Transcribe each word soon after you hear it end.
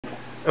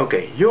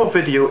Okay, your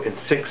video in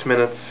 6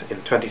 minutes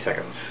in 20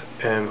 seconds.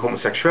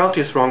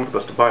 Homosexuality is wrong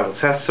because the Bible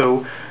says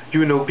so.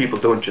 You know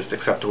people don't just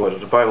accept the word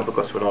of the Bible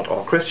because we're not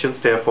all Christians,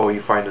 therefore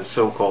you find a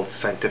so-called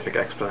scientific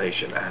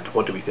explanation. And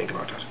what do we think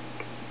about that?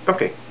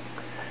 Okay.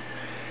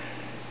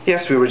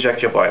 Yes, we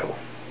reject your Bible.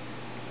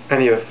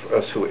 Any of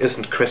us who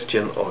isn't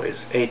Christian or is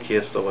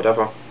atheist or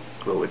whatever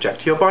will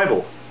reject your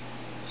Bible.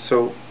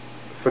 So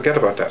forget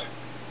about that.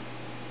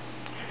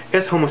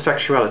 Is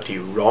homosexuality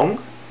wrong?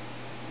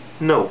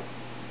 No.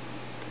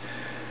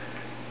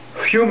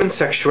 Human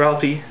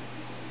sexuality,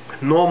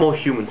 normal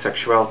human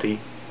sexuality,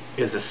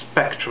 is a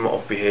spectrum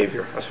of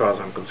behavior as far as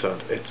I'm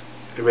concerned. It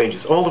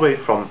ranges all the way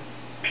from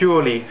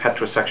purely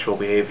heterosexual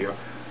behavior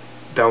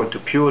down to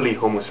purely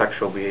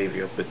homosexual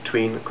behavior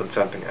between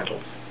consenting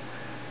adults.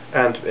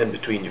 And in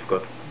between you've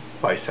got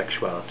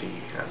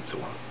bisexuality and so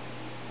on.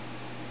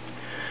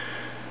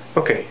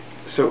 Okay,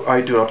 so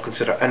I do not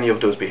consider any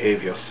of those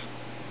behaviors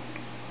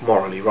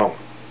morally wrong.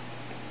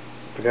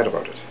 Forget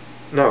about it.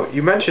 Now,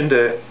 you mentioned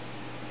the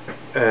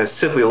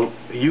civil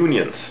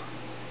unions,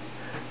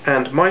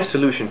 and my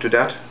solution to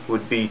that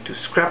would be to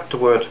scrap the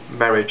word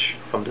marriage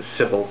from the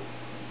civil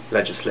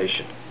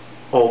legislation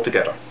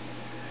altogether.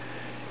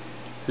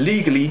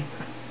 Legally,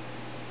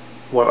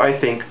 what I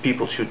think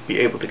people should be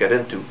able to get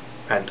into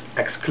and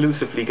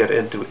exclusively get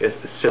into is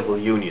the civil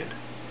union,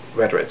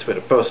 whether it's with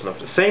a person of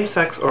the same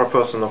sex or a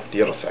person of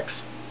the other sex.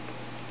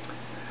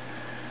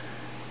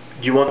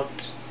 Do you want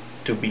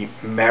to be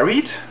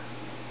married?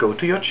 Go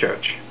to your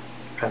church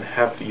and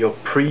have your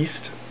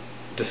priest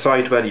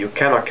decide whether you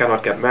can or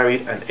cannot get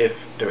married, and if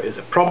there is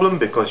a problem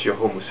because you're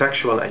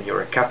homosexual and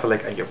you're a Catholic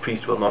and your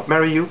priest will not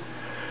marry you,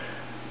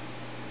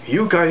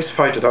 you guys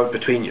fight it out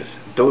between you.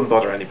 Don't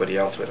bother anybody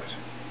else with it.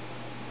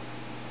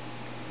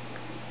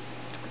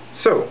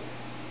 So,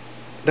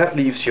 that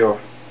leaves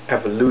your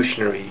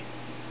evolutionary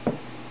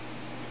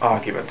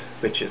argument,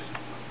 which is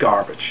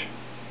garbage.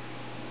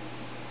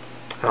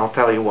 And I'll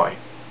tell you why.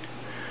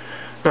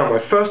 Now, my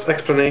first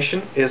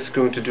explanation is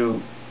going to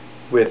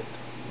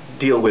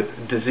deal with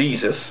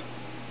diseases,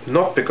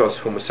 not because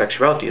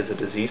homosexuality is a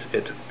disease.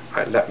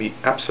 Let me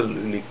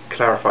absolutely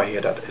clarify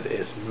here that it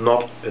is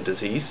not a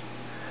disease,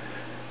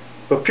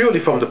 but purely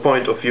from the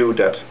point of view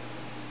that,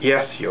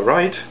 yes, you're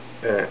right,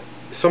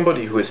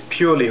 somebody who is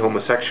purely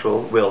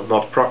homosexual will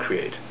not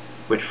procreate,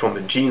 which from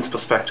a gene's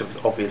perspective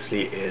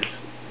obviously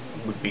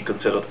would be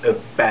considered a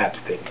bad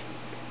thing.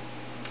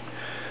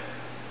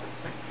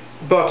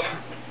 But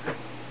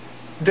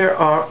there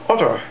are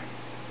other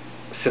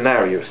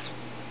scenarios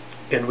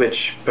in which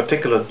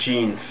particular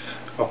genes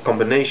or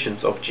combinations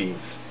of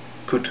genes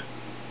could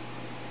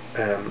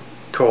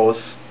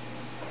cause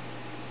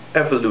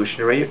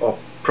evolutionary or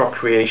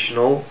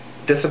procreational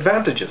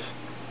disadvantages.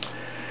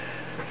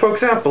 For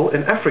example,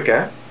 in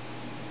Africa,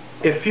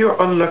 if you're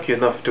unlucky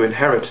enough to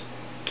inherit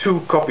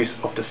 2 copies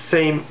of the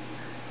same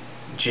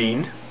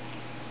gene,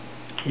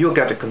 you'll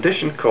get a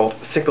condition called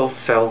sickle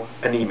cell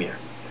anemia.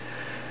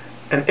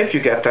 And if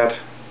you get that,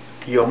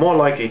 you're more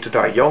likely to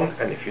die young,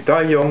 and if you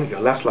die young, you're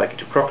less likely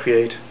to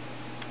procreate,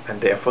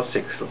 and therefore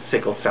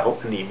sickle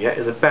cell anemia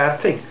is a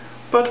bad thing.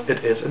 But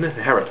it is an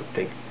inherited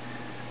thing,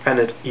 and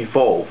it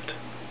evolved.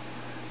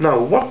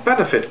 Now, what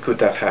benefit could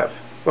that have?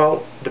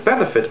 Well, the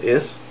benefit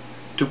is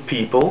to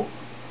people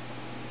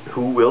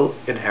who will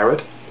inherit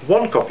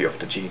 1 copy of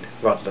the gene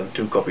rather than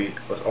 2 copies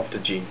of the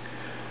gene.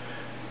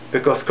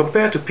 Because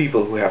compared to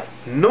people who have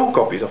no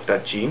copies of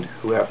that gene,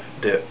 who have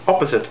the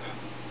opposite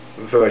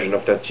version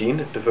of that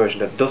gene, the version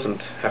that doesn't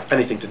have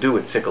anything to do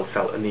with sickle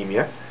cell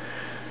anemia,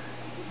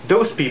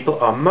 those people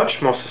are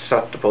much more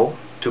susceptible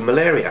to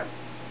malaria.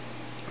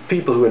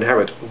 People who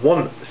inherit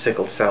 1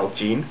 sickle cell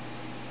gene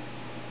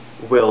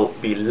will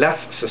be less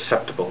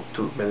susceptible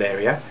to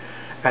malaria,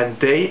 and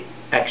they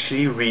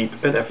actually reap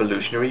an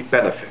evolutionary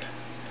benefit.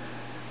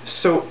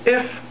 So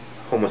if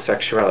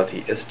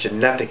homosexuality is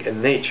genetic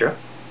in nature,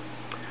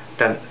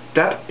 then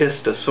that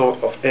is the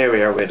sort of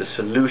area where the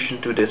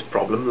solution to this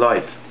problem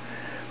lies.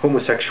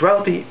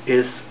 Homosexuality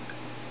is,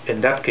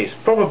 in that case,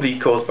 probably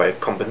caused by a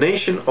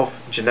combination of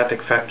genetic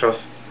factors,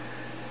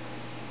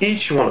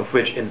 each one of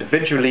which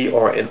individually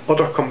or in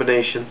other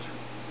combinations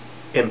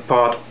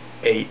impart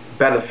a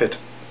benefit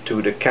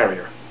to the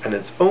carrier. And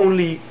it's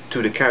only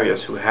to the carriers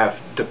who have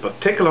the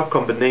particular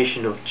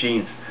combination of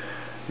genes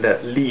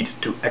that lead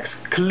to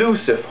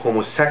exclusive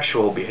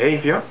homosexual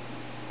behavior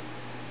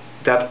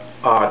that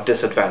are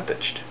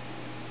disadvantaged.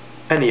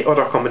 Any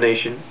other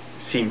combination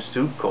seems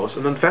to cause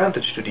an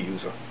advantage to the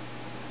user.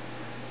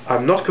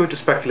 I'm not going to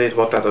speculate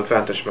what that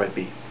advantage might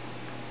be.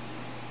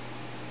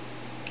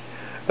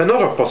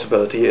 Another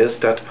possibility is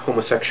that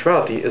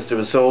homosexuality is the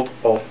result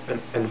of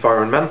an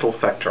environmental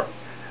factor.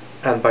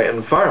 And by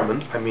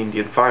environment, I mean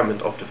the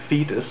environment of the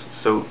fetus,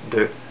 so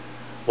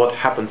what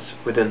happens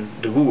within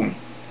the womb,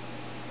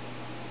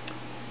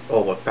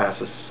 or what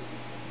passes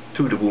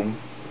to the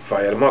womb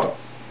via the mother.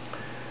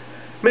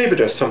 Maybe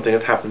there's something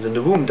that happens in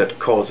the womb that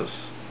causes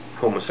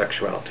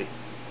homosexuality.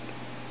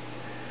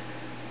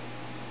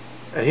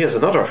 And here's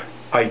another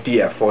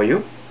idea for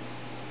you,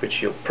 which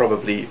you'll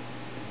probably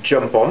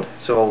jump on,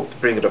 so I'll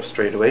bring it up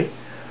straight away.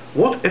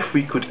 What if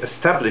we could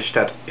establish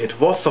that it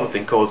was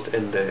something caused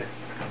in the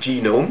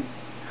genome,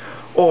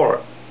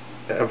 or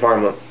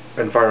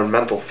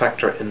environmental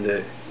factor in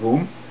the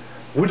womb?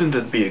 Wouldn't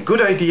it be a good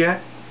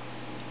idea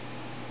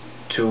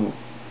to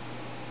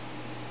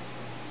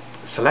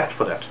select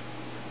for that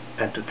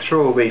and to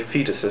throw away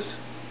fetuses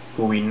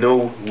who we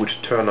know would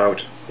turn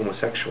out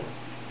homosexual?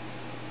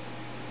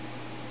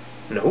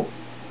 No.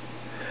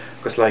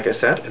 Because like I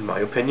said, in my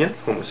opinion,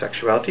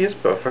 homosexuality is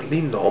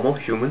perfectly normal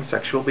human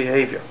sexual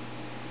behavior.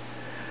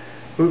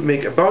 It would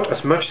make about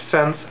as much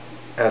sense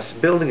as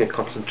building a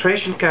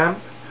concentration camp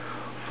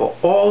for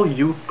all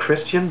you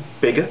Christian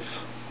bigots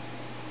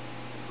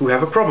who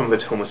have a problem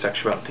with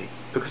homosexuality,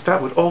 because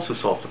that would also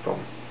solve the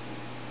problem.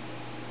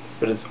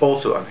 But it's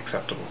also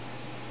unacceptable.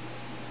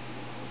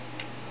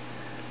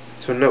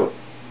 So no,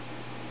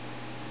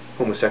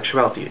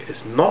 homosexuality is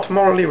not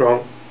morally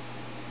wrong,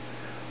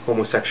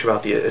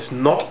 homosexuality is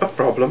not a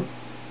problem,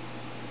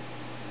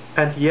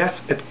 and yes,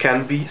 it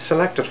can be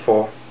selected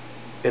for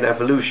in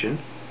evolution,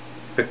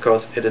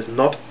 because it is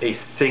not a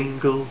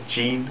single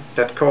gene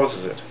that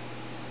causes it.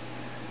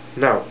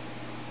 Now,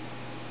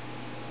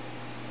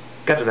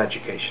 get an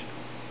education.